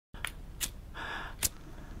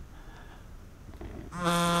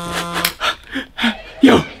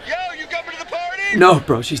No,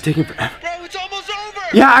 bro, she's taking forever. Bro, it's almost over!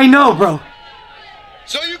 Yeah, I know, bro.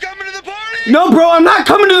 So you coming to the party? No, bro, I'm not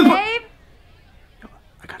coming to the party. Babe?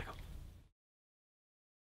 I gotta go.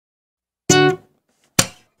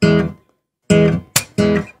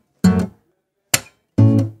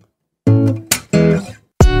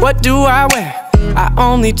 What do I wear? I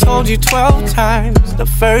only told you 12 times. The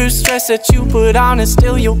first dress that you put on is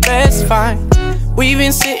still your best find. We've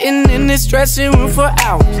been sitting in this dressing room for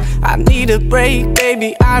hours. I need a break,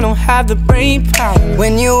 baby, I don't have the brain power.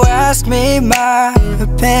 When you ask me my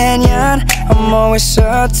opinion, I'm always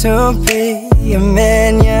sure to be a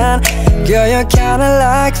minion. Girl, you're kinda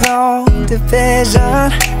like long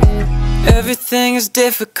division. Everything is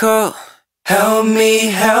difficult. Help me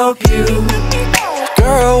help you.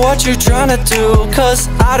 Girl, what you tryna do? Cause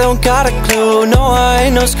I don't got a clue. No, I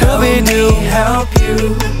ain't no Scooby-Doo. Help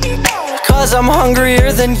you. Cause I'm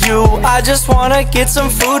hungrier than you. I just wanna get some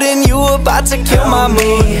food and you about to kill my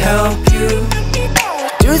mood. Help you.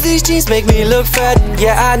 Do these jeans make me look fat?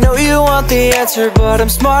 Yeah, I know you want the answer, but I'm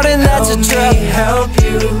smart and that's a trap. Help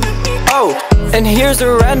you. Oh, and here's a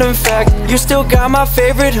random fact. You still got my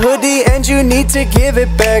favorite hoodie and you need to give it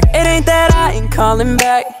back. It ain't that I ain't calling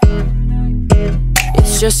back.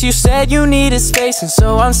 It's just you said you needed space, and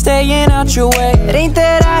so I'm staying out your way. It ain't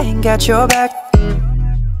that I ain't got your back,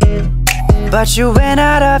 but you went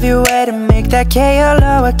out of your way to make that K a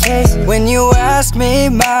lowercase. When you ask me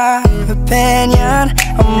my opinion,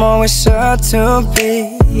 I'm always sure to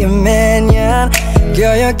be a minion.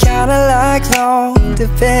 Girl, you're kinda like long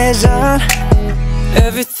division.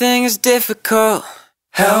 Everything is difficult.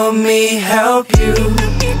 Help me help you.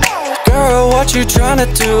 Girl, what you tryna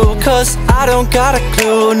do? Cause I don't got a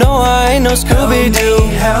clue. No, I ain't no Scooby-Doo.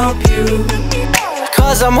 Help you.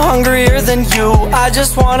 Cause I'm hungrier than you. I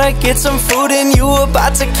just wanna get some food and you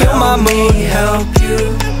about to kill my mood. Help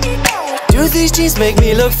you. Do these jeans make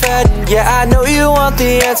me look fat? Yeah, I know you want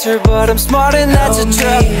the answer, but I'm smart and that's a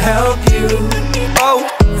trap. Help you. Oh,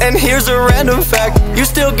 and here's a random fact. You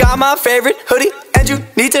still got my favorite hoodie and you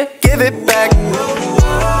need to give it back.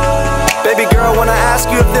 Baby girl, when I ask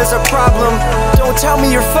you if there's a problem, don't tell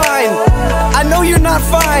me you're fine. I know you're not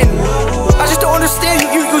fine. I just don't understand.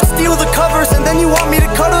 You steal the covers and then you want me to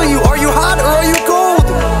cuddle you. Are you hot or are you cold?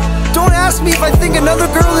 Don't ask me if I think another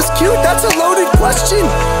girl is cute. That's a loaded question.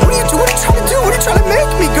 What are you trying to do? What are you trying to make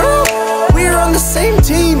me, girl? We're on the same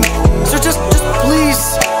team. So just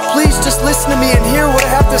please just listen to me and hear what I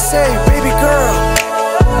have to say. Baby girl,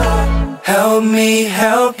 help me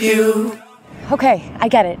help you. Okay, I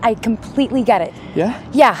get it. I completely get it. Yeah?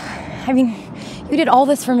 Yeah, I mean, you did all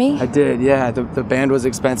this for me. I did, yeah. The band was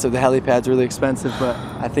expensive, the helipad's really expensive, but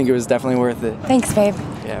I think it was definitely worth it. Thanks, babe.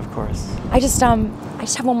 Yeah, of course. I just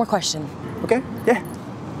have one more question. Okay, yeah.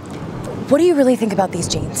 What do you really think about these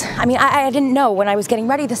jeans? I mean, I didn't know when I was getting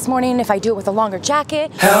ready this morning if I do it with a longer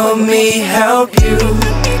jacket. Help me help you.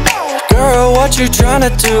 Girl, what you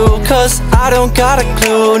tryna do? Cause I don't got a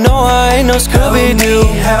clue. No, I ain't no Scooby-Doo.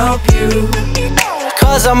 Help you.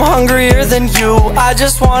 Cause I'm hungrier than you. I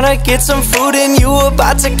just wanna get some food and you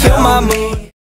about to kill my mood.